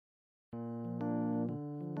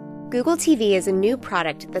Google TV is a new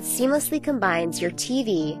product that seamlessly combines your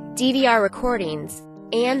TV, DVR recordings,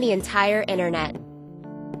 and the entire internet.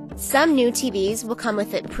 Some new TVs will come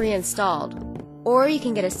with it pre-installed, or you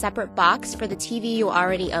can get a separate box for the TV you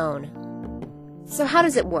already own. So how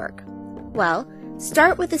does it work? Well,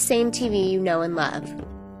 start with the same TV you know and love.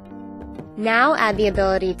 Now add the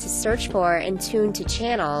ability to search for and tune to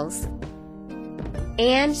channels,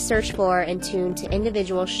 and search for and tune to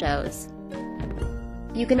individual shows.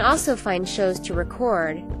 You can also find shows to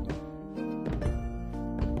record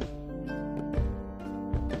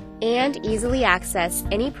and easily access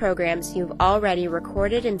any programs you've already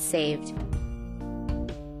recorded and saved.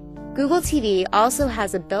 Google TV also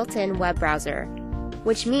has a built-in web browser,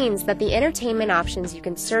 which means that the entertainment options you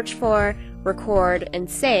can search for, record,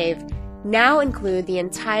 and save now include the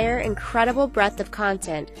entire incredible breadth of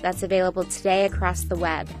content that's available today across the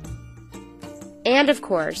web. And of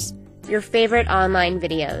course, your favorite online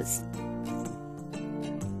videos.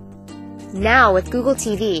 Now with Google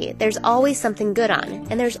TV, there's always something good on,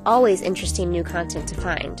 and there's always interesting new content to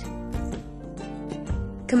find.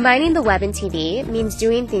 Combining the web and TV means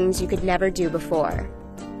doing things you could never do before.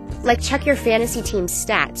 Like check your fantasy team's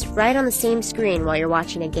stats right on the same screen while you're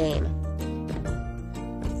watching a game.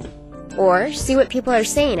 Or see what people are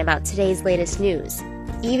saying about today's latest news,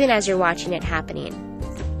 even as you're watching it happening.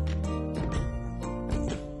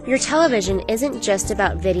 Your television isn't just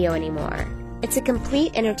about video anymore. It's a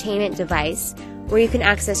complete entertainment device where you can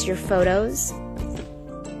access your photos,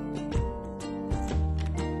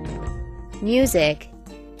 music,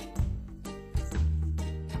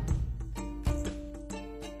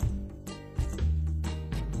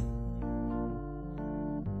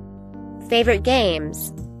 favorite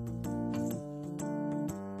games,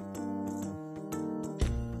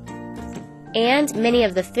 and many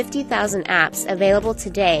of the 50,000 apps available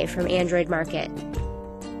today from Android Market.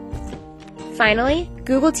 Finally,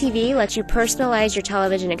 Google TV lets you personalize your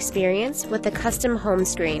television experience with a custom home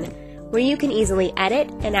screen where you can easily edit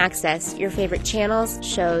and access your favorite channels,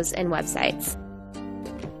 shows, and websites.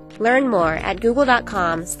 Learn more at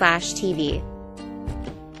google.com/TV.